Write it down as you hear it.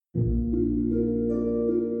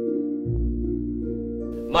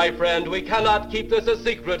My friend, we cannot keep this a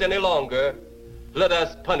secret any longer. Let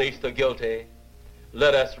us punish the guilty.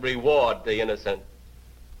 Let us reward the innocent.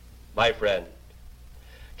 My friend,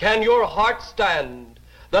 can your heart stand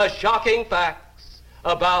the shocking facts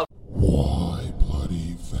about Why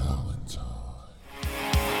Bloody Valentine?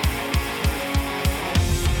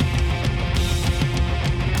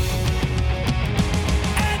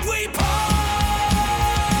 And we party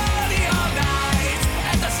all night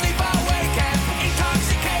at the sleeper weekend,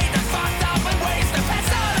 intoxicated, fucked up, and ways to pass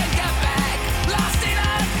out and get back, lost in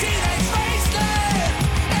a teenage wasteland.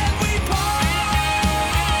 And we party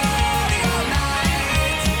all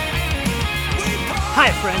night. Hi,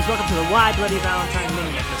 friends. Welcome to the Why Bloody Valentine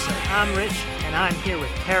mini episode. I'm Rich, and I'm here with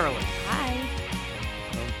Carolyn. Hi.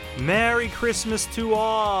 Merry Christmas to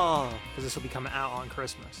all, because this will be coming out on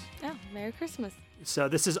Christmas. Oh, Merry Christmas. So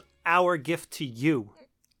this is our gift to you.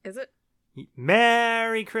 Is it?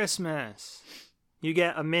 Merry Christmas. You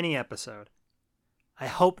get a mini episode. I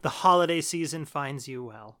hope the holiday season finds you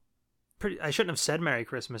well. I shouldn't have said Merry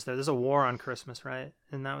Christmas there. There's a war on Christmas, right?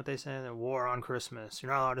 Isn't that what they say? The war on Christmas.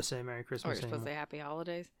 You're not allowed to say Merry Or Christmas you're supposed to anymore. say Happy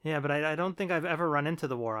Holidays? Yeah, but I don't think I've ever run into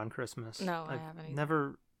the war on Christmas. No, I I've haven't either.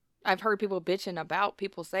 never. I've heard people bitching about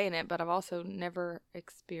people saying it, but I've also never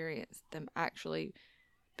experienced them actually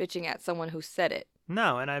bitching at someone who said it.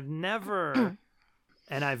 No, and I've never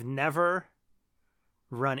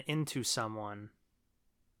run into someone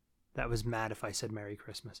that was mad if I said Merry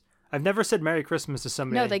Christmas. I've never said Merry Christmas to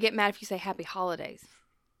somebody. No, they get mad if you say Happy Holidays.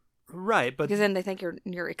 Right, but Because then they think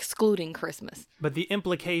you're excluding Christmas. but the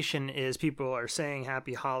implication is people are saying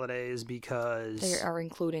Happy Holidays because They are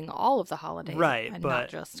including all of the holidays. Right, and but not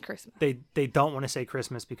just Christmas. they don't want to say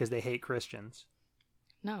Christmas because they hate Christians.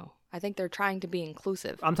 No, I think they're trying to be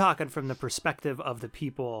inclusive. I'm talking from the perspective of the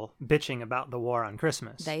people bitching about the war on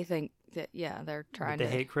Christmas. They think that, yeah, they're that trying they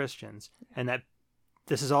to. hate Christians, and that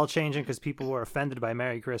this is all changing because people were offended by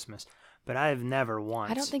Merry Christmas. But I have never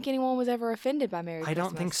once. I don't think anyone was ever offended by Merry Christmas. I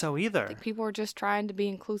don't think so I either. think people are just trying to be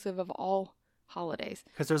inclusive of all holidays.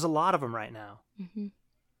 Because there's a lot of them right now. Hmm.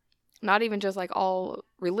 Not even just like all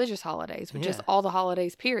religious holidays, but just Yeah. all the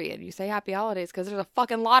holidays, period. You say Happy Holidays because there's a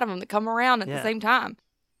fucking lot of them that come around at Yeah. the same time.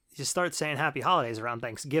 You start saying Happy Holidays around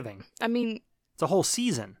Thanksgiving. I mean, It's a whole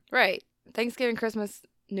season. right. Thanksgiving, Christmas,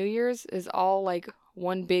 New Year's is all like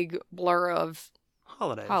one big blur of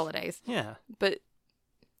holidays. Yeah. But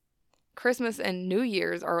Christmas and New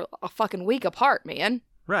Year's are a fucking week apart, man.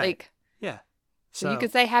 Right. Like, Yeah. so you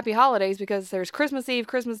could say Happy Holidays because there's Christmas Eve,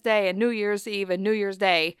 Christmas Day, and New Year's Eve and New Year's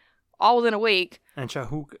Day all within a week. And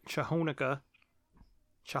Chanukah.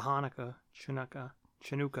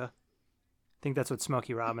 I think that's what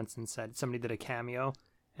Smokey Robinson said. Somebody did a cameo,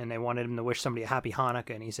 and they wanted him to wish somebody a Happy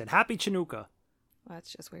Hanukkah, and he said, Happy Chanukah. Well,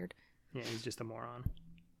 that's just weird. Yeah, he's just a moron.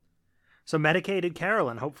 So medicated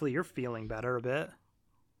Carolyn, hopefully you're feeling better a bit.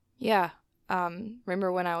 Yeah.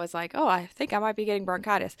 Remember when I was like, oh, I think I might be getting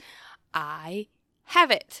bronchitis. I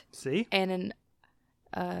have it. See? And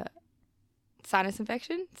an sinus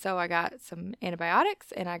infection. So I got some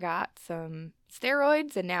antibiotics and I got some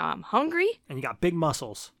steroids and now I'm hungry. And you got big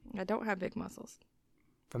muscles I don't have big muscles.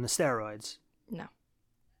 from the steroids. No.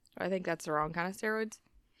 I think that's the wrong kind of steroids.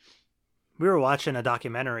 We were watching a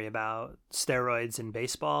documentary about steroids in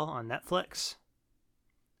baseball on Netflix.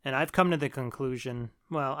 And I've come to the conclusion,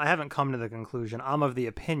 well, I haven't come to the conclusion, I'm of the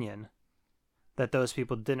opinion that those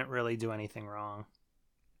people didn't really do anything wrong.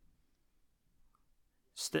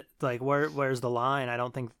 Like where's the line? I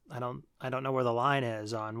don't know where the line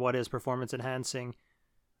is on what is performance enhancing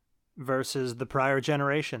versus the prior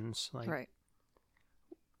generations. Like Right.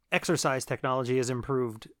 exercise technology has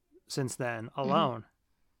improved since then alone.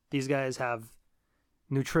 These guys have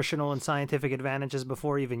nutritional and scientific advantages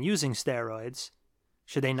before even using steroids.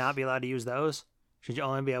 Should they not be allowed to use those? Should you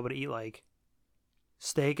only be able to eat like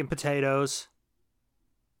steak and potatoes?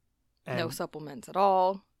 And, No supplements at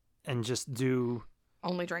all. and just do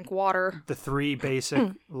Only drink water. the 3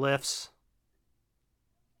 basic lifts?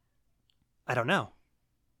 I don't know.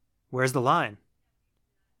 Where's the line?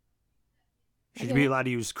 Should you be allowed to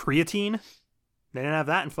use creatine? They didn't have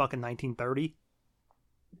that in fucking 1930.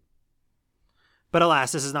 But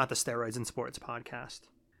alas, this is not the Steroids in Sports podcast.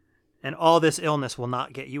 And all this illness will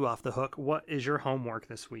not get you off the hook. What is your homework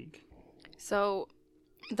this week? So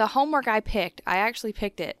the homework I actually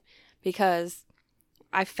picked it because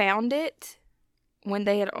I found it when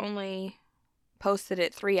they had only posted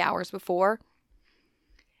it 3 hours before.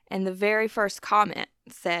 And the very first comment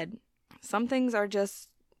said, some things are just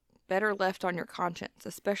better left on your conscience,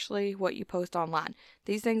 especially what you post online.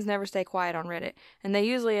 These things never stay quiet on Reddit, and they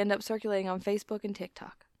usually end up circulating on Facebook and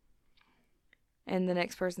TikTok. And the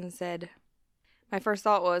next person said, My first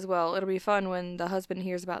thought was, well, it'll be fun when the husband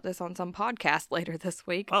hears about this on some podcast later this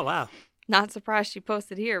week. Oh, wow. Not surprised she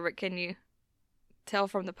posted here, but can you tell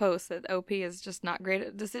from the post that OP is just not great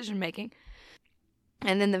at decision making?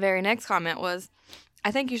 And then the very next comment was,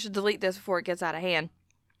 I think you should delete this before it gets out of hand.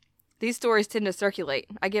 These stories tend to circulate.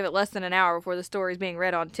 I give it less than an hour before the story's being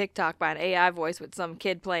read on TikTok by an AI voice with some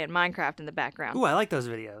kid playing Minecraft in the background. Ooh, I like those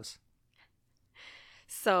videos.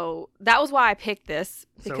 So that was why I picked this,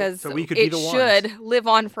 because so we could be it the ones. should live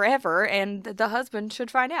on forever, and the husband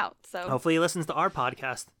should find out. So Hopefully he listens to our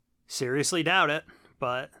podcast. Seriously doubt it,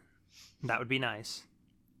 but that would be nice.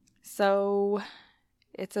 So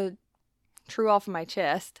it's a true off of my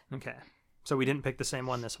chest. Okay. So we didn't pick the same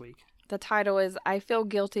one this week. The title is, I feel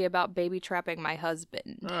guilty about baby trapping my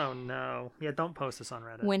husband Oh, no. Yeah, don't post this on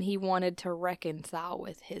Reddit. when he wanted to reconcile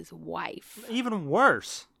with his wife. Even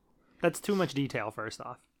worse. That's too much detail, first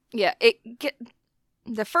off. Yeah,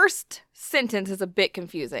 the first sentence is a bit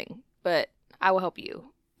confusing, but I will help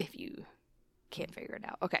you if you can't figure it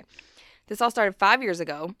out. Okay. This all started 5 years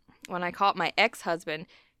ago when I caught my ex-husband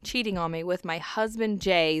cheating on me with my husband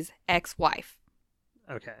Jay's ex-wife.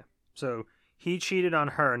 Okay. So he cheated on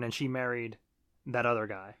her and then she married that other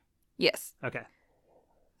guy. Yes. Okay.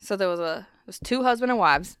 So there was two husband and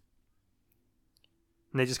wives.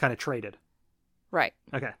 And they just kind of traded. Right.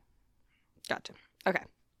 Okay. Gotcha. Okay.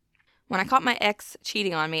 When I caught my ex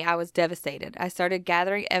cheating on me, I was devastated. I started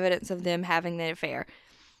gathering evidence of them having the affair.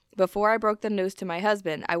 Before I broke the news to my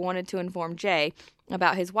husband, I wanted to inform Jay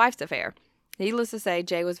about his wife's affair. Needless to say,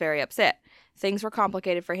 Jay was very upset. Things were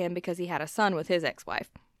complicated for him because he had a son with his ex-wife.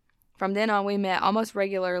 From then on, we met almost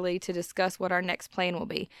regularly to discuss what our next plan will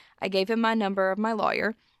be. I gave him my number of my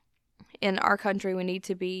lawyer. In our country, we need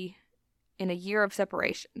to be in a year of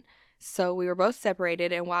separation. So we were both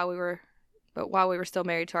separated, and while we were still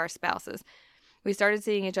married to our spouses, we started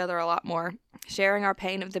seeing each other a lot more. Sharing our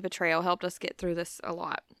pain of the betrayal helped us get through this a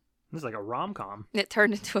lot. This is like a rom-com. It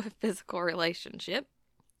turned into a physical relationship.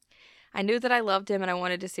 I knew that I loved him and I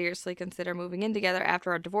wanted to seriously consider moving in together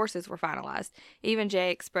after our divorces were finalized. Even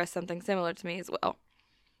Jay expressed something similar to me as well,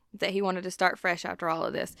 that he wanted to start fresh after all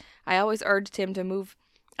of this. I always urged him to move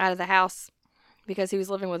out of the house because he was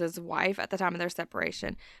living with his wife at the time of their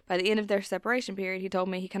separation. By the end of their separation period, he told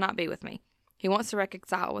me he cannot be with me. He wants to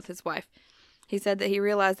reconcile with his wife. He said that he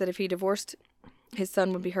realized that if he divorced, his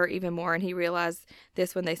son would be hurt even more, and he realized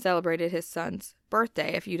this when they celebrated his son's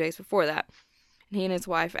birthday a few days before that. And he and his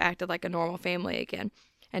wife acted like a normal family again.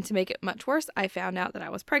 And to make it much worse, I found out that I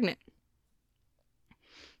was pregnant.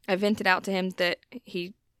 I vented out to him that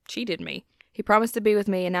he cheated me. He promised to be with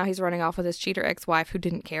me, and now he's running off with his cheater ex-wife who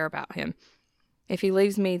didn't care about him. If he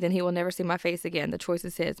leaves me, then he will never see my face again. The choice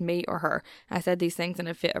is his, me or her. I said these things in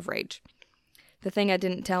a fit of rage. The thing I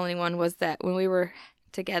didn't tell anyone was that when we were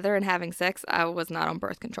together and having sex, I was not on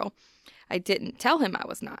birth control. I didn't tell him I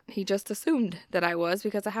was not. He just assumed that I was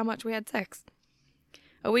because of how much we had sex.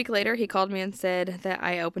 A week later, he called me and said that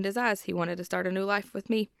I opened his eyes. He wanted to start a new life with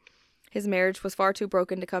me. His marriage was far too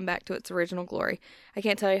broken to come back to its original glory. I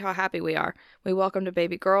can't tell you how happy we are. We welcomed a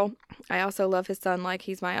baby girl. I also love his son like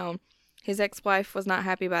he's my own. His ex-wife was not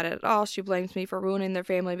happy about it at all. She blames me for ruining their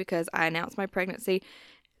family because I announced my pregnancy.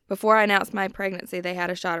 Before I announced my pregnancy, they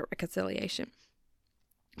had a shot at reconciliation.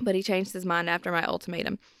 But he changed his mind after my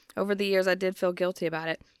ultimatum. Over the years, I did feel guilty about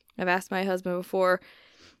it. I've asked my husband before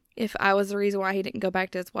if I was the reason why he didn't go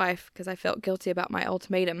back to his wife because I felt guilty about my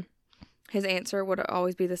ultimatum. His answer would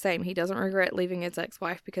always be the same. He doesn't regret leaving his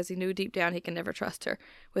ex-wife because he knew deep down he can never trust her.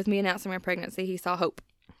 With me announcing my pregnancy, he saw hope.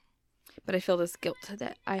 But I feel this guilt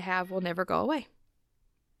that I have will never go away.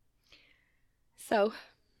 So,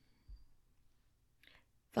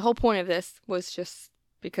 the whole point of this was just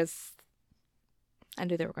because I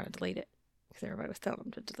knew they were going to delete it. Because everybody was telling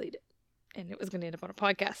them to delete it. And it was going to end up on a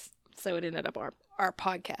podcast. So it ended up our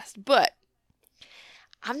podcast. But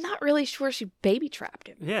I'm not really sure she baby trapped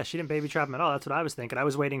him. Yeah, she didn't baby trap him at all. That's what I was thinking. I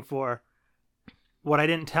was waiting for... What I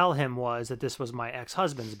didn't tell him was that this was my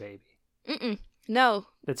ex-husband's baby. Mm-mm. No.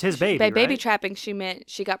 It's his baby, By right? baby trapping, she meant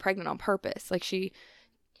she got pregnant on purpose. Like he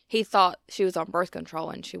thought she was on birth control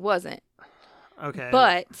and she wasn't. Okay.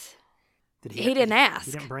 But he didn't ask.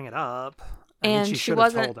 He didn't bring it up. I mean, And she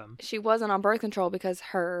told him. she wasn't on birth control because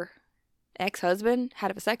her ex-husband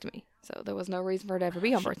had a vasectomy. So there was no reason for her to ever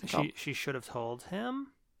be on birth control. She should have told him.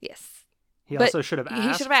 Yes. He But also should have asked.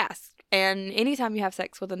 He should have asked. And anytime you have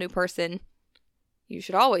sex with a new person, you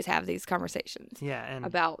should always have these conversations. Yeah, and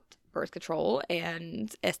about birth control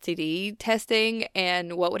and STD testing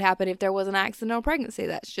and what would happen if there was an accidental pregnancy.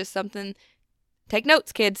 That's just something. Take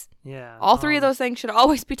notes, kids. yeah, All three of those things should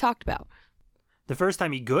always be talked about. The first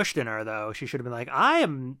time he gushed in her, though, she should have been like, "I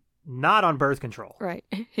am not on birth control. Right.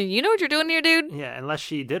 You know what you're doing here, dude? Yeah, unless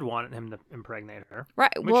she did want him to impregnate her.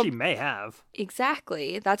 Right. Which Well, she may have.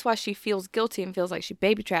 exactly. That's why she feels guilty and feels like she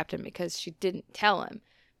baby trapped him because she didn't tell him.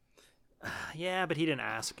 Yeah, but he didn't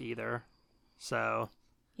ask either. So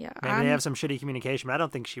Yeah. maybe they have some shitty communication, but I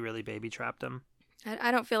don't think she really baby trapped him.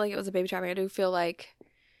 I don't feel like it was a baby trapping. I do feel like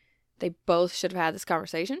they both should have had this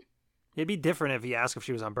conversation. It'd be different if he asked if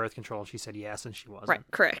she was on birth control and she said yes and she wasn't. Right.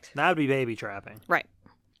 Correct. That would be baby trapping. Right.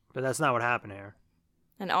 But that's not what happened here.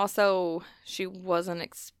 And also, she wasn't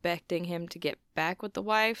expecting him to get back with the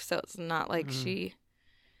wife, so it's not like she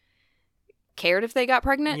cared if they got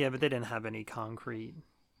pregnant. Yeah, but they didn't have any concrete.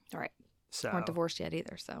 Right. So Weren't divorced yet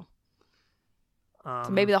either, so. Um,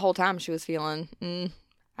 So maybe the whole time she was feeling,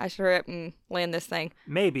 I should hurry up and land this thing.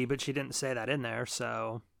 maybe, but she didn't say that in there,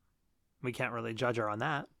 so we can't really judge her on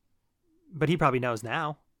that. But he probably knows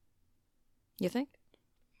now. You think?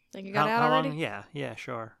 Think you got out how already? long? Yeah,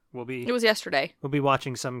 sure. It was yesterday. We'll be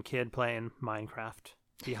watching some kid playing Minecraft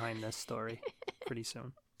behind this story pretty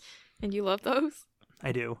soon. And you love those?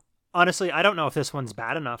 I do. Honestly, I don't know if this one's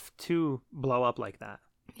bad enough to blow up like that.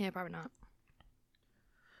 Yeah, probably not.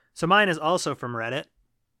 So mine is also from Reddit.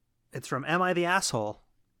 It's from Am I the Asshole?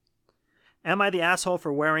 Am I the asshole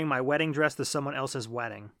for wearing my wedding dress to someone else's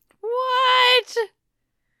wedding? What?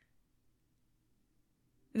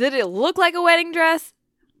 Did it look like a wedding dress?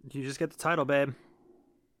 You just get the title, babe.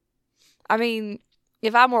 I mean,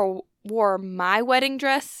 if I wore my wedding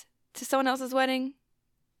dress to someone else's wedding,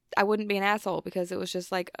 I wouldn't be an asshole because it was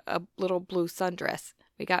just like a little blue sundress.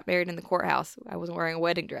 We got married in the courthouse. I wasn't wearing a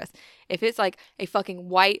wedding dress. If it's like a fucking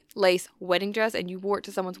white lace wedding dress and you wore it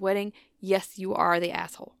to someone's wedding, yes, you are the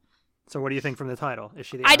asshole. So what do you think from the title? Is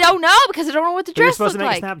she the I asshole? don't know because I don't know what the But you're dress supposed looked to make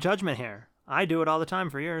like. a snap judgment here. I do it all the time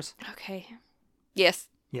for years. Okay. Yes.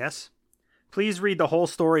 Yes? Please read the whole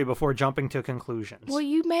story before jumping to conclusions. Well,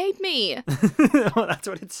 you made me. Well, that's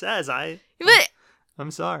what it says. But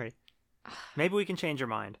I'm sorry. Maybe we can change your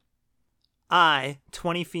mind. I,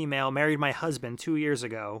 20 female, married my husband 2 years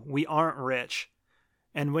ago. We aren't rich.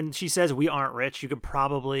 And when she says we aren't rich, you could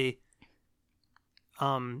probably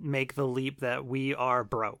make the leap that we are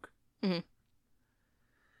broke. Mhm.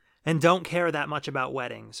 And don't care that much about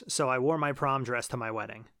weddings. So I wore my prom dress to my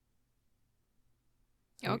wedding.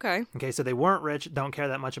 okay. Okay, so they weren't rich, don't care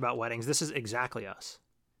that much about weddings. This is exactly us.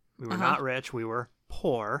 We were not rich, we were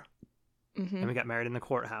poor, and we got married in the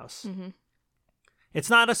courthouse. Mm-hmm. It's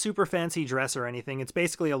not a super fancy dress or anything. It's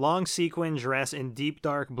basically a long sequin dress in deep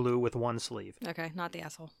dark blue with one sleeve. Okay, not the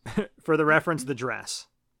asshole. For the reference, the dress.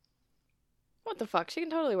 What the fuck? She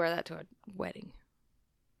can totally wear that to a wedding.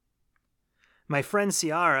 My friend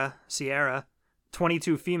Sierra,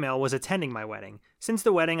 22 female, was attending my wedding. Since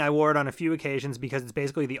the wedding, I wore it on a few occasions because it's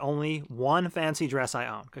basically the only one fancy dress I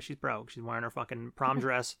own. Because she's broke. She's wearing her fucking prom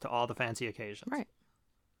dress to all the fancy occasions. Right.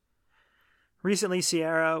 Recently,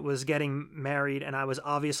 Sierra was getting married, and I was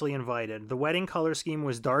obviously invited. The wedding color scheme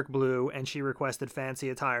was dark blue, and she requested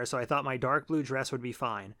fancy attire, so I thought my dark blue dress would be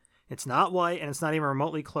fine. It's not white, and it's not even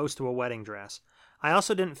remotely close to a wedding dress. I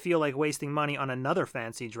also didn't feel like wasting money on another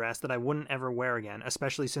fancy dress that I wouldn't ever wear again,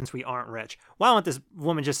 especially since we aren't rich. Why don't this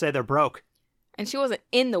woman just say they're broke? And she wasn't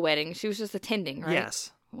in the wedding. She was just attending, right?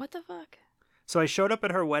 Yes. What the fuck? So I showed up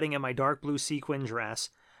at her wedding in my dark blue sequin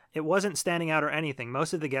dress. It wasn't standing out or anything.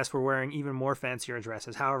 Most of the guests were wearing even more fancier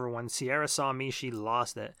dresses. However, when Sierra saw me, she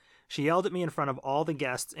lost it. She yelled at me in front of all the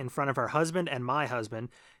guests, in front of her husband and my husband,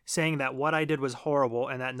 saying that what I did was horrible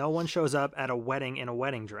and that no one shows up at a wedding in a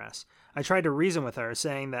wedding dress. I tried to reason with her,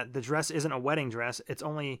 saying that the dress isn't a wedding dress. It's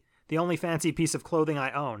the only fancy piece of clothing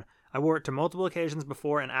I own. I wore it to multiple occasions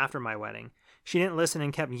before and after my wedding. She didn't listen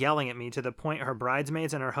and kept yelling at me to the point her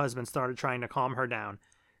bridesmaids and her husband started trying to calm her down.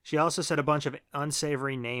 She also said a bunch of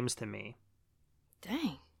unsavory names to me.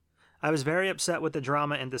 Dang. I was very upset with the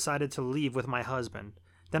drama and decided to leave with my husband.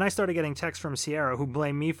 Then I started getting texts from Sierra who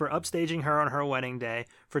blamed me for upstaging her on her wedding day,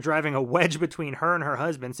 for driving a wedge between her and her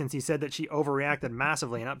husband since he said that she overreacted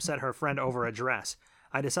massively and upset her friend over a dress.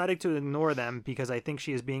 I decided to ignore them because I think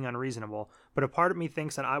she is being unreasonable, but a part of me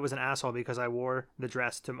thinks that I was an asshole because I wore the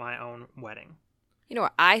dress to my own wedding. You know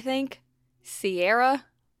what I think? Sierra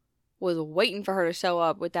was waiting for her to show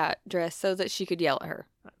up with that dress so that she could yell at her.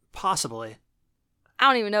 Possibly. I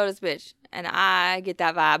don't even know this bitch, and I get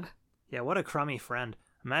that vibe. Yeah, what a crummy friend.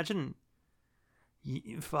 Imagine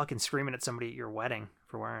you fucking screaming at somebody at your wedding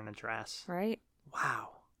for wearing a dress. Right? Wow.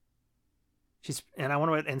 And I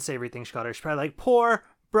wonder what unsavory thing she called her. She's probably like, poor,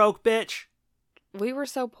 broke bitch. We were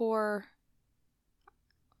so poor.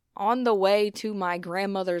 On the way to my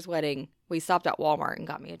grandmother's wedding, we stopped at Walmart and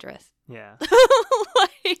got me a dress. Yeah.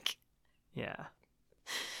 Like, Yeah.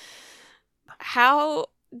 how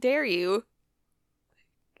dare you?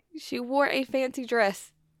 She wore a fancy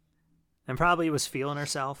dress. And probably was feeling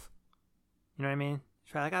herself. You know what I mean?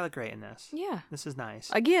 She's like, I look great in this. Yeah. This is nice.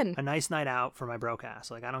 Again. A nice night out for my broke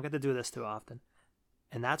ass. Like, I don't get to do this too often.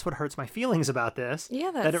 And that's what hurts my feelings about this.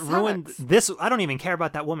 Yeah, that it sucks. ruined this. I don't even care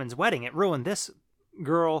about that woman's wedding. It ruined this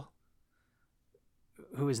girl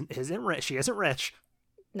who isn't rich. She isn't rich.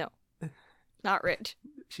 No. Not rich.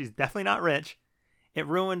 She's definitely not rich. It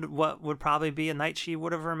ruined what would probably be a night she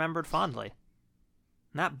would have remembered fondly.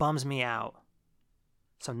 And that bums me out.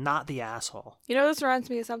 So not the asshole. You know, this reminds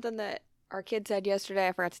me of something that our kid said yesterday.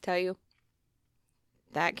 I forgot to tell you.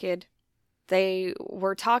 That kid. They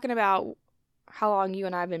were talking about how long you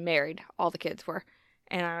and I have been married. All the kids were.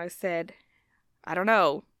 And I said, I don't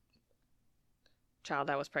know. Child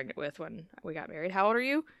I was pregnant with when we got married. How old are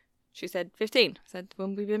you? She said 15. I said,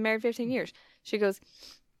 when we've been married 15 years. She goes,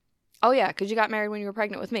 oh yeah, because you got married when you were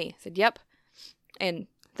pregnant with me. I said, yep. And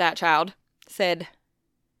that child said,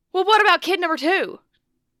 well, what about kid number 2?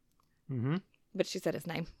 Mm-hmm. But she said his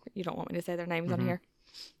name. You don't want me to say their names on here.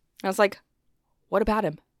 I was like, what about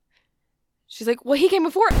him? She's like, well, he came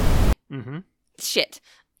before. Mm-hmm. Shit.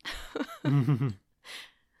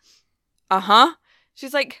 Uh-huh.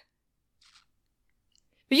 She's like,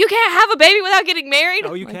 but you can't have a baby without getting married?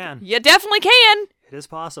 Oh, you I'm like, can. You definitely can. It is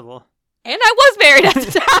possible. And I was married at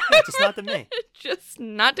the time. Just not to me. Just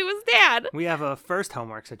not to his dad. We have a first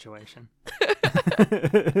homework situation.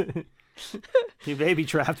 You baby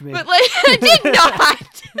trapped me. But like, I did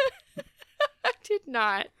not. I did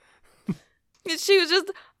not. She was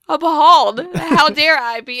just appalled. How dare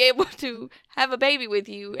I be able to have a baby with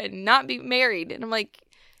you and not be married? And I'm like,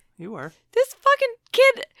 You were. this fucking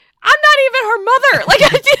kid, I'm not even her mother. Like, I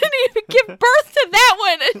didn't even give birth to that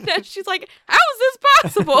one. And then she's like, how is this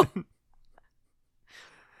possible?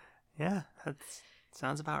 Yeah, that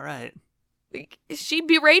sounds about right. Like, she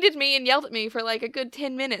berated me and yelled at me for like a good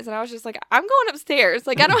 10 minutes. And I was just like, I'm going upstairs.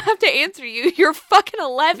 Like, I don't have to answer you. You're fucking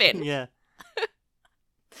 11. Yeah.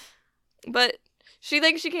 But she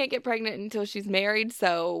thinks she can't get pregnant until she's married.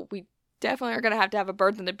 So we definitely are going to have a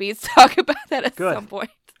Birds and the Bees talk about that at Good. some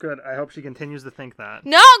point. Good. I hope she continues to think that.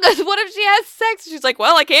 No, because what if she has sex? She's like,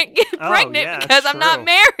 well, I can't get pregnant yeah, because that's I'm not true.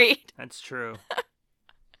 married. That's true.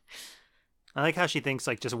 I like how she thinks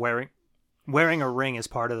like just wearing a ring is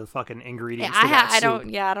part of the fucking ingredients. Yeah, to that I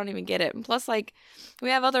soup. don't even get it. And plus, like, we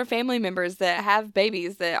have other family members that have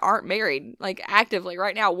babies that aren't married, like, actively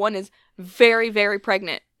right now. One is very, very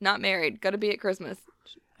pregnant, not married, gonna be at Christmas.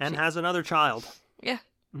 And has another child. Yeah.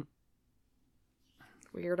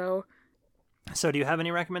 Weirdo. So do you have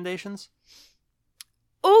any recommendations?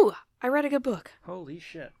 Oh, I read a good book. Holy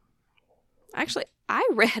shit. Actually, I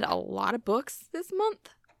read a lot of books this month.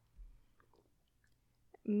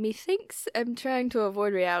 Methinks I'm trying to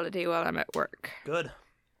avoid reality while I'm at work. Good.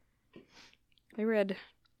 I read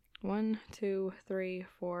 1, 2, 3,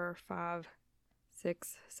 4, 5,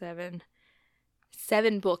 6,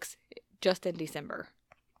 7 books just in December.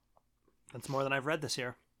 That's more than I've read this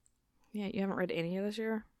year. Yeah, you haven't read any of this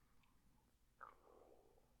year?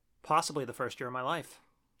 Possibly the first year of my life.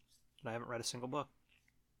 And I haven't read a single book.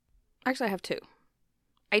 Actually, I have 2.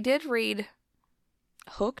 I did read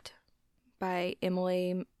Hooked by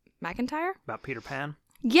Emily McIntyre. About Peter Pan?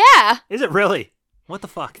 Yeah! Is it really? What the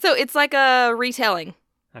fuck? So it's like a retelling,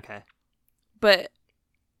 Okay. but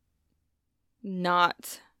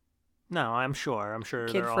not No, I'm sure. I'm sure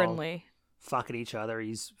they're all kid-friendly. fucking each other.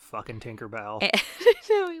 He's fucking Tinkerbell.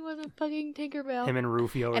 No, he wasn't fucking Tinkerbell. Him and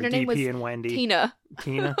Rufio are And her name was DP and Wendy. Tina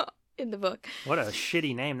Tina? in the book. What a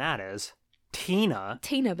shitty name that is. Tina?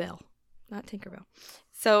 Tina Bell, not Tinkerbell.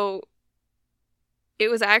 So it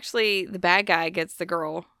was actually the bad guy gets the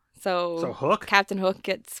girl. So Hook? Captain Hook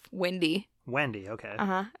gets Wendy. Wendy, okay.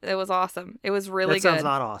 Uh-huh. It was awesome. It was really that sounds good.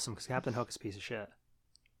 not awesome, because Captain Hook is a piece of shit.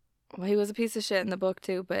 Well, he was a piece of shit in the book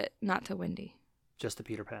too, but not to Wendy. Just to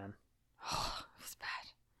Peter Pan. Oh, it was bad.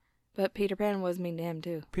 But Peter Pan was mean to him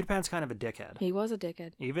too. Peter Pan's kind of a dickhead. He was a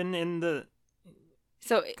dickhead. Even in the...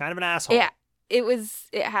 So kind of an asshole. yeah,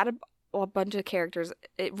 it had a bunch of characters.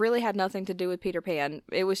 It really had nothing to do with Peter Pan.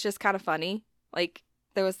 It was just kind of funny. Like,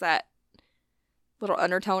 there was that little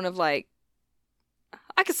undertone of like,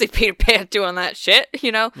 I could see Peter Pan doing that shit,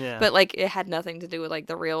 you know? Yeah. But like, it had nothing to do with like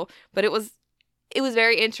the real, but it was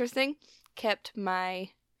very interesting. Kept my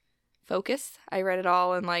focus. I read it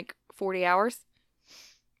all in like 40 hours.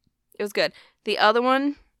 It was good. The other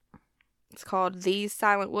one, it's called These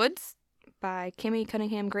Silent Woods by Kimmy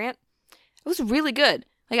Cunningham Grant. It was really good.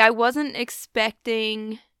 Like, I wasn't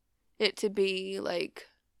expecting it to be like...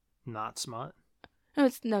 Not smut.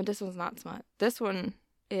 No, this one's not smut. This one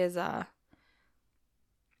is a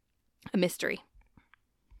mystery.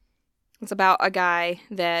 It's about a guy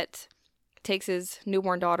that takes his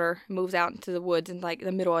newborn daughter, moves out into the woods in like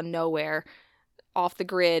the middle of nowhere, off the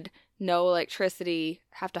grid, no electricity,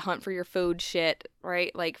 have to hunt for your food shit,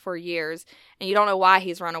 right? Like for years. And you don't know why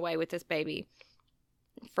he's run away with this baby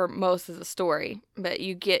for most of the story. But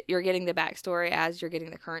you're getting the backstory as you're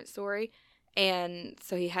getting the current story. And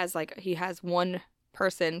so he has one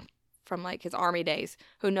person from like his army days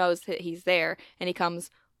who knows that he's there, and he comes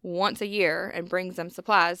once a year and brings them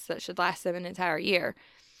supplies that should last them an entire year.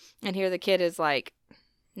 And here the kid is like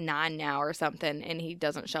 9 now or something, and he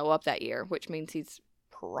doesn't show up that year, which means he's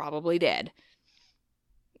probably dead.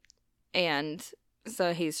 And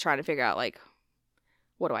so he's trying to figure out, like,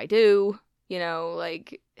 what do I do? You know,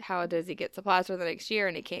 like, how does he get supplies for the next year?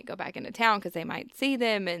 And he can't go back into town because they might see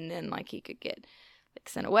them, and then, like, he could get, like,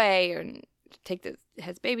 sent away or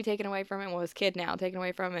his baby taken away from him. Well, his kid now taken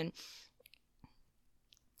away from him.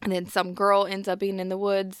 And then some girl ends up being in the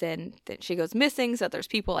woods, and then she goes missing. So there's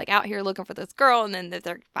people like out here looking for this girl, and then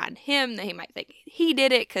they're finding him. That he might think he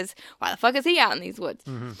did it, because why the fuck is he out in these woods?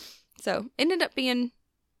 Mm-hmm. So it ended up being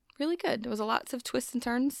really good. There was lots of twists and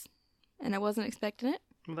turns, and I wasn't expecting it.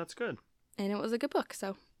 Well, that's good. And it was a good book.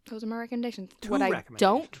 So those are my recommendations. Two What I recommendations.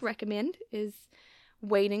 don't recommend is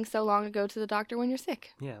waiting so long to go to the doctor when you're sick.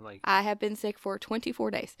 Yeah, like, I have been sick for 24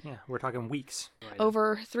 days. yeah, we're talking weeks. Right.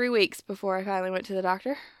 Over 3 weeks before I finally went to the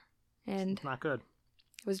doctor. And Not good.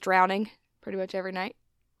 was drowning pretty much every night.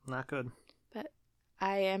 Not good. But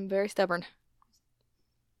I am very stubborn.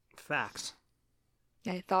 Facts.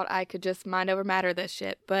 I thought I could just mind over matter this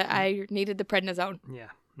shit, but I needed the prednisone. Yeah,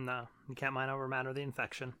 no, you can't mind over matter the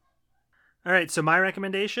infection. All right, so my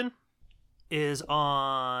recommendation is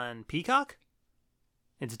on Peacock.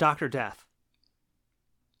 It's Dr. Death.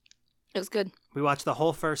 It was good. We watched the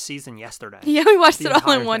whole first season yesterday. Yeah, we watched The it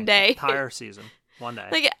all in entire one thing. day. Entire season. One day.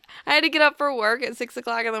 Like, I had to get up for work at 6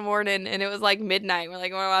 o'clock in the morning, and it was like midnight. We're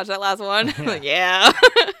like, want to watch that last one? I'm like, yeah.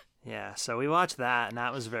 Yeah, so we watched that, and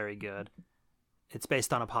that was very good. It's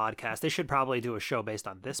based on a podcast. They should probably do a show based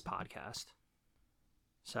on this podcast.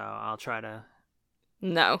 So I'll try to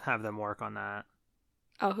No. have them work on that.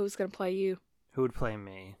 Oh, who's going to play you? Who would play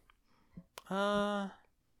me?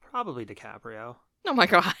 Probably DiCaprio. Oh, my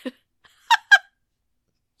God.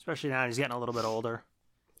 Especially now he's getting a little bit older.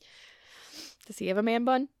 Does he have a man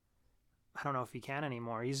bun? I don't know if he can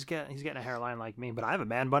anymore. He's getting a hairline like me, but I have a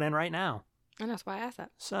man bun in right now. And that's why I asked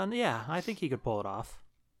that. So yeah, I think he could pull it off.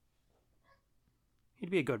 He'd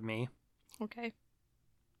be a good me. Okay.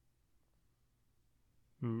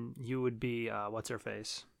 You would be what's her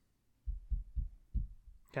face?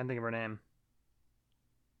 Can't think of her name.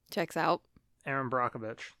 Checks out. Erin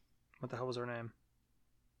Brockovich. What the hell was her name?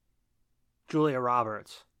 Julia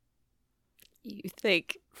Roberts. You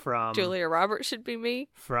think From Julia Roberts should be me?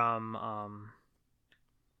 From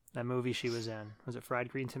that movie she was in. Was it Fried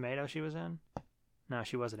Green Tomato she was in? No,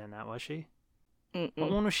 she wasn't in that, was she? Mm-mm.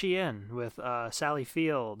 What one was she in? With Sally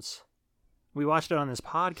Fields. We watched it on this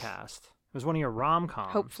podcast. It was one of your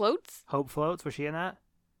rom-coms. Hope Floats? Hope Floats? Was she in that?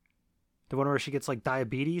 The one where she gets like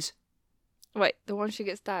diabetes? Wait, the one she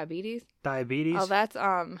gets diabetes? Diabetes? Oh, that's,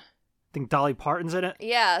 I think Dolly Parton's in it.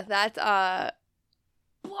 yeah, that's,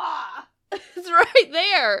 blah. It's right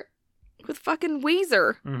there. With fucking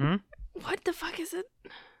Weezer. Mm-hmm. What the fuck is it?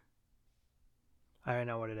 I already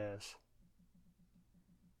know what it is.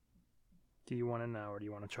 Do you want to know, or do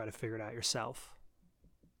you want to try to figure it out yourself?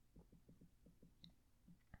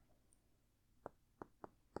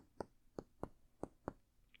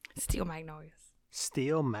 Steel Magnolias.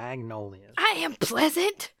 Steel Magnolias. I am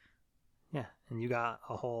pleasant. Yeah, and you got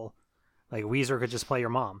a whole... Like, Weezer could just play your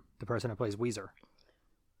mom, the person that plays Weezer.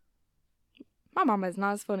 My mama is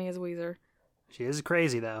not as funny as Weezer. She is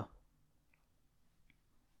crazy, though.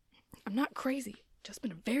 I'm not crazy. Just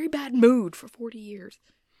been in a very bad mood for 40 years.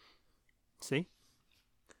 See?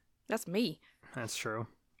 That's me. That's true.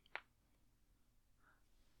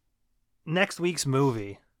 Next week's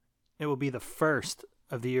movie, it will be the first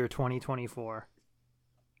of the year 2024.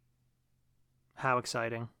 How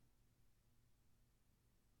exciting.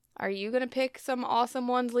 Are you going to pick some awesome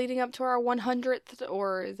ones leading up to our 100th?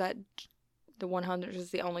 Or is that the 100th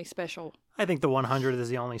is the only special? I think the 100th is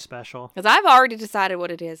the only special. Because I've already decided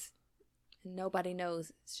what it is. And nobody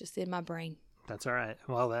knows. It's just in my brain. That's all right.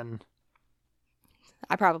 Well, then,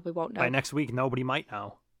 I probably won't know. by next week, nobody might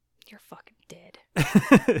know. You're fucking dead.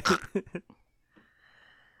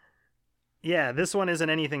 Yeah, this one isn't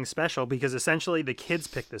anything special because essentially the kids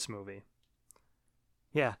picked this movie.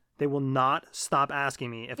 Yeah, they will not stop asking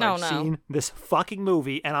me if I've seen this fucking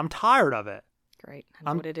movie, and I'm tired of it. Great. I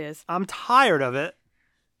know what it is. I'm tired of it.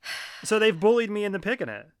 So they've bullied me into picking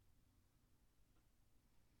it.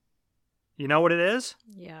 You know what it is?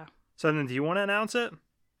 Yeah. So then do you want to announce it?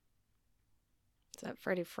 It's that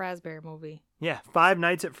Freddy Fazbear movie. Yeah, Five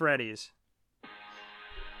Nights at Freddy's.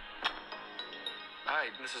 Hi,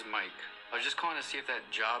 this is Mike. I was just calling to see if that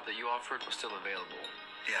job that you offered was still available.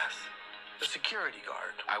 Yes. The security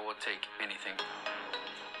guard. I will take anything.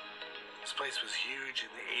 This place was huge in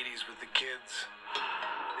the 80s with the kids.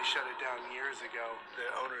 They shut it down years ago. The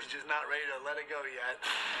owner's just not ready to let it go yet.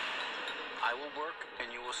 I will work and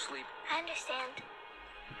you will sleep. I understand.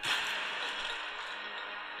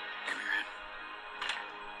 Give me your hand.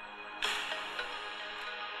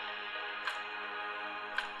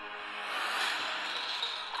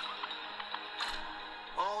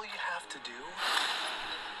 All you have to do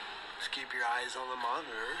is keep your eyes on the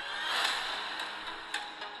monitor.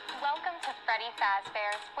 Welcome to Freddy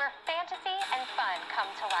Fazbear's, where fantasy and fun come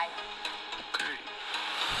to life. Okay.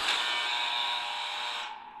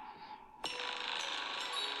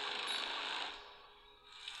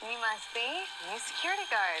 You must be new security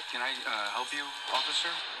guard. Can I help you, officer?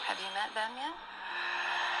 Have you met them yet?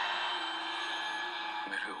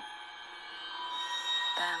 Met who?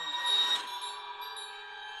 Them.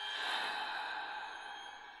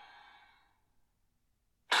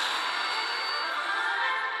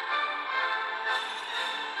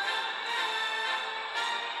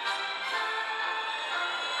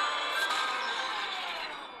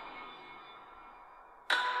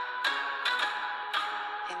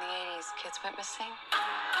 In the 80s, kids went missing.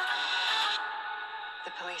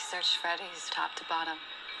 The police searched Freddy's top to bottom.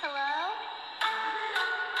 Hello?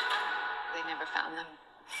 They never found them.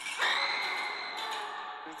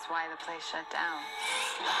 That's why the place shut down.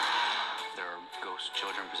 There are ghost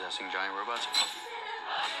children possessing giant robots?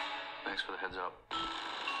 Thanks for the heads up.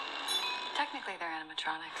 Technically, they're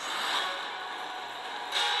animatronics.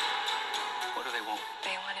 What do they want?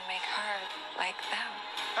 They want to make her like them.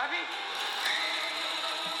 Happy?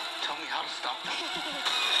 Tell me how to stop them.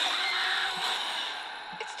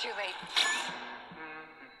 It's too late.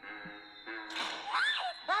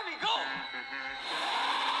 Bobby, go!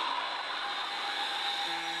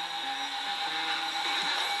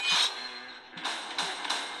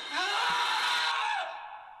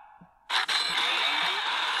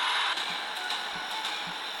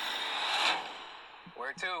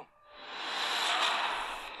 Where to?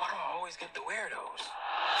 Why do I always get the weirdos?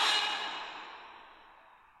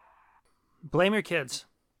 Blame your kids.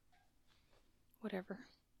 Whatever.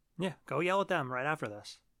 Yeah, go yell at them right after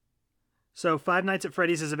this. So Five Nights at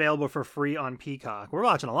Freddy's is available for free on Peacock. We're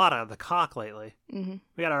watching a lot of the cock lately. Mm-hmm.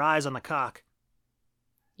 We got our eyes on the cock.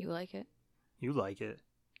 You like it? You like it.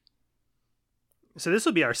 So this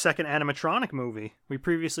will be our second animatronic movie. We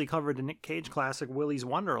previously covered the Nick Cage classic Willy's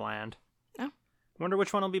Wonderland. Oh. Wonder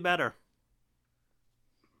which one will be better.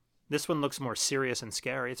 This one looks more serious and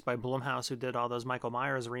scary. It's by Blumhouse, who did all those Michael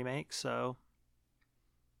Myers remakes, so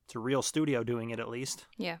it's a real studio doing it at least.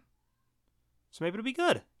 Yeah. So maybe it'll be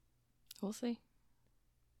good. We'll see.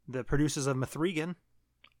 The producers of Mithrigan,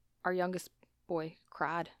 Our youngest boy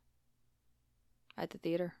cried at the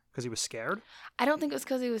theater. because he was scared. I don't think it was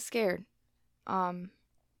because he was scared.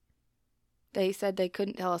 They said they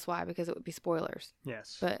couldn't tell us why because it would be spoilers.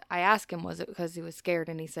 Yes. But I asked him, was it because he was scared?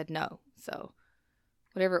 And he said no. So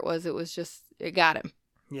whatever it was just, it got him.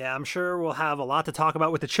 Yeah, I'm sure we'll have a lot to talk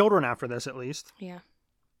about with the children after this, at least. Yeah.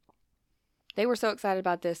 They were so excited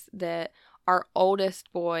about this that our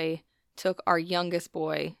oldest boy took our youngest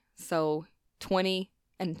boy, so 20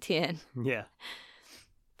 and 10, Yeah.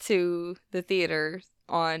 to the theater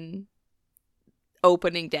on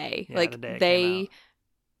opening day. Yeah, like the day it came out.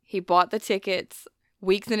 He bought the tickets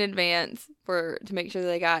weeks in advance to make sure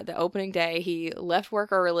they got the opening day. He left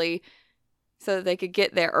work early so that they could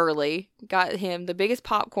get there early. Got him the biggest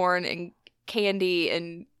popcorn and candy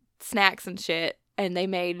and snacks and shit, and they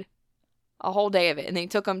made a whole day of it. And they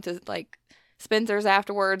took him to like Spencer's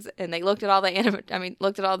afterwards, and they looked at all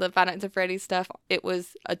the Five Nights at Freddy's stuff. It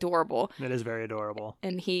was adorable. It is very adorable.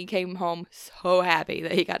 And he came home so happy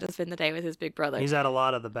that he got to spend the day with his big brother. He's had a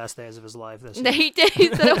lot of the best days of his life this year. He did.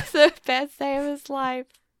 He said it was the best day of his life.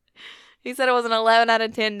 He said it was an 11 out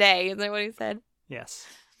of 10 day. Isn't that what he said? Yes.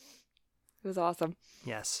 It was awesome.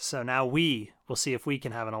 Yes. So now we will see if we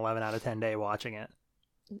can have an 11 out of 10 day watching it.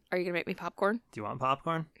 Are you going to make me popcorn? Do you want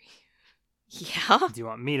popcorn? Yeah. Do you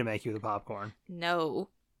want me to make you the popcorn? No.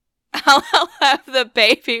 I'll have the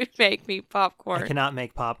baby make me I popcorn. cannot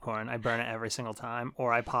make popcorn. I burn it every single time,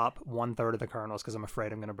 or I pop 1/3 of the kernels because I'm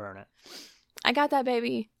afraid I'm going to burn it. I got that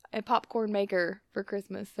baby a popcorn maker for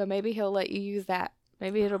Christmas, so maybe he'll let you use that.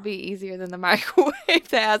 Maybe it'll be easier than the microwave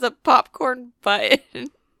that has a popcorn button.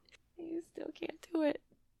 You still can't do it.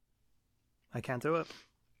 I can't do it.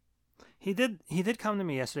 He did come to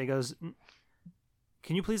me yesterday. He goes,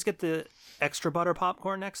 "Can you please get the extra butter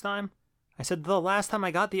popcorn next time?" I said, "The last time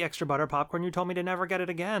I got the extra butter popcorn, you told me to never get it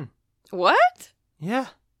again." What? Yeah.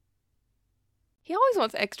 He always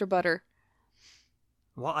wants extra butter.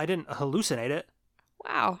 Well, I didn't hallucinate it.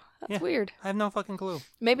 Wow, that's Yeah. weird. I have no fucking clue.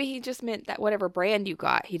 Maybe he just meant that whatever brand you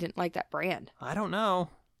got, he didn't like that brand. I don't know.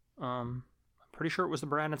 I'm pretty sure it was the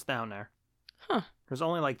brand that's down there. Huh. There's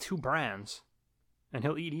only like 2 brands, and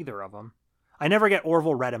he'll eat either of them. I never get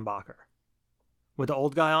Orville Redenbacher with the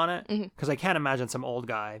old guy on it, because I can't imagine some old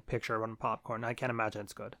guy picture on popcorn. I can't imagine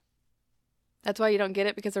it's good. That's why you don't get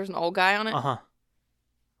it, because there's an old guy on it? Uh-huh.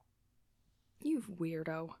 You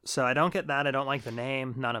weirdo. So I don't get that. I don't like the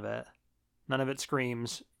name. None of it. None of it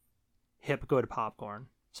screams hip good popcorn.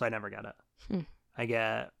 So I never get it.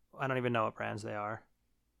 I don't even know what brands they are.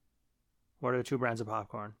 What are the 2 brands of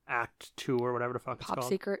popcorn? Act 2 or whatever the fuck it's called. Pop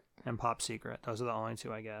Secret. And Pop Secret. Those are the only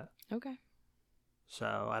 2 I get. Okay.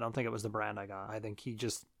 So I don't think it was the brand I got. I think he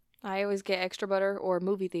just... I always get extra butter or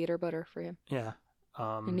movie theater butter for him. Yeah.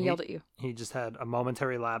 And he yelled at you. He just had a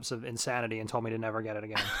momentary lapse of insanity and told me to never get it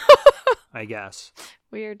again. I guess.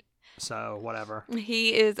 Weird. So, whatever.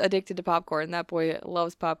 He is addicted to popcorn. That boy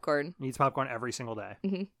loves popcorn. He eats popcorn every single day.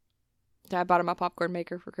 Mm-hmm. I bought him a popcorn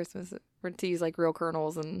maker for Christmas to use like real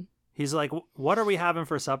kernels and... He's like, "What are we having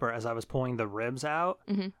for supper?" As I was pulling the ribs out.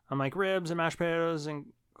 Mm-hmm. I'm like, "Ribs and mashed potatoes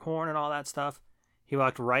and corn and all that stuff." He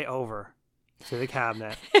walked right over to the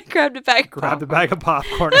cabinet. grabbed a bag of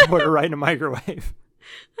popcorn and put it right in the microwave.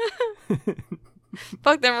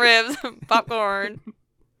 Fuck them ribs. Popcorn.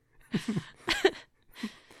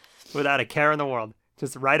 Without a care in the world.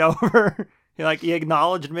 Just right over. He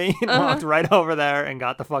acknowledged me and walked right over there and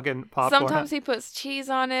got the fucking popcorn. Sometimes he puts cheese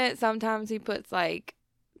on it. Sometimes he puts like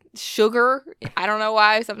sugar. I don't know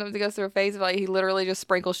why. Sometimes he goes through a phase of like he literally just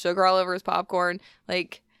sprinkles sugar all over his popcorn.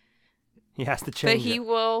 Like he has to change but he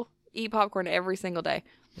will eat popcorn every single day.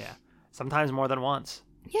 Yeah. Sometimes more than once.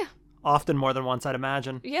 Yeah. Often more than once, I'd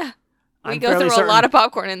imagine. Yeah. We I'm go through a lot of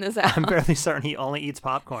popcorn in this house. I'm fairly certain he only eats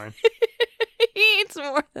popcorn. He eats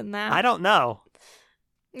more than that. I don't know.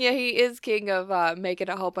 Yeah, he is king of making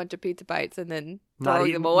a whole bunch of pizza bites and then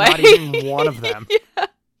throwing them away. Not even one of them. Yeah.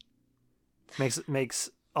 Makes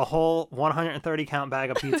a whole 130 count bag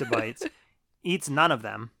of pizza bites, eats none of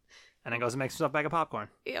them, and then goes and makes himself a bag of popcorn.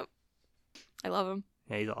 Yep. I love him.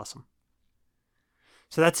 Yeah, he's awesome.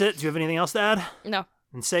 So that's it. Do you have anything else to add? No.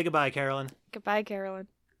 And say goodbye, Carolyn. Goodbye, Carolyn.